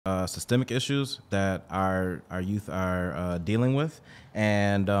systemic issues that our youth are dealing with,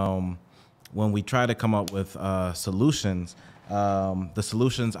 and when we try to come up with solutions, the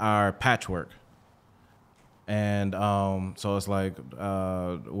solutions are patchwork, and so it's like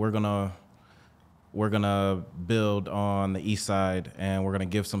we're gonna build on the east side, and we're gonna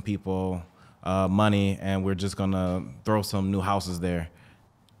give some people money, and we're just gonna throw some new houses there.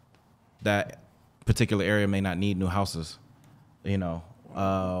 That particular area may not need new houses, you know.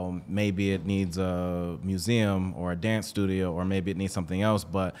 Maybe it needs a museum or a dance studio, or maybe it needs something else.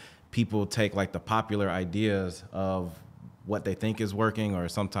 But people take like the popular ideas of what they think is working, or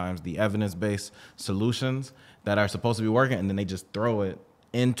sometimes the evidence-based solutions that are supposed to be working, and then they just throw it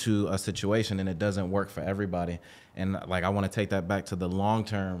into a situation, and it doesn't work for everybody. And like, I want to take that back to the long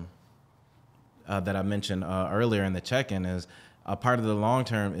term that I mentioned earlier in the check-in. Is a part of the long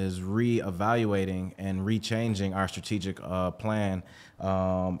term is reevaluating and rechanging our strategic plan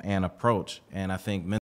and approach. And I think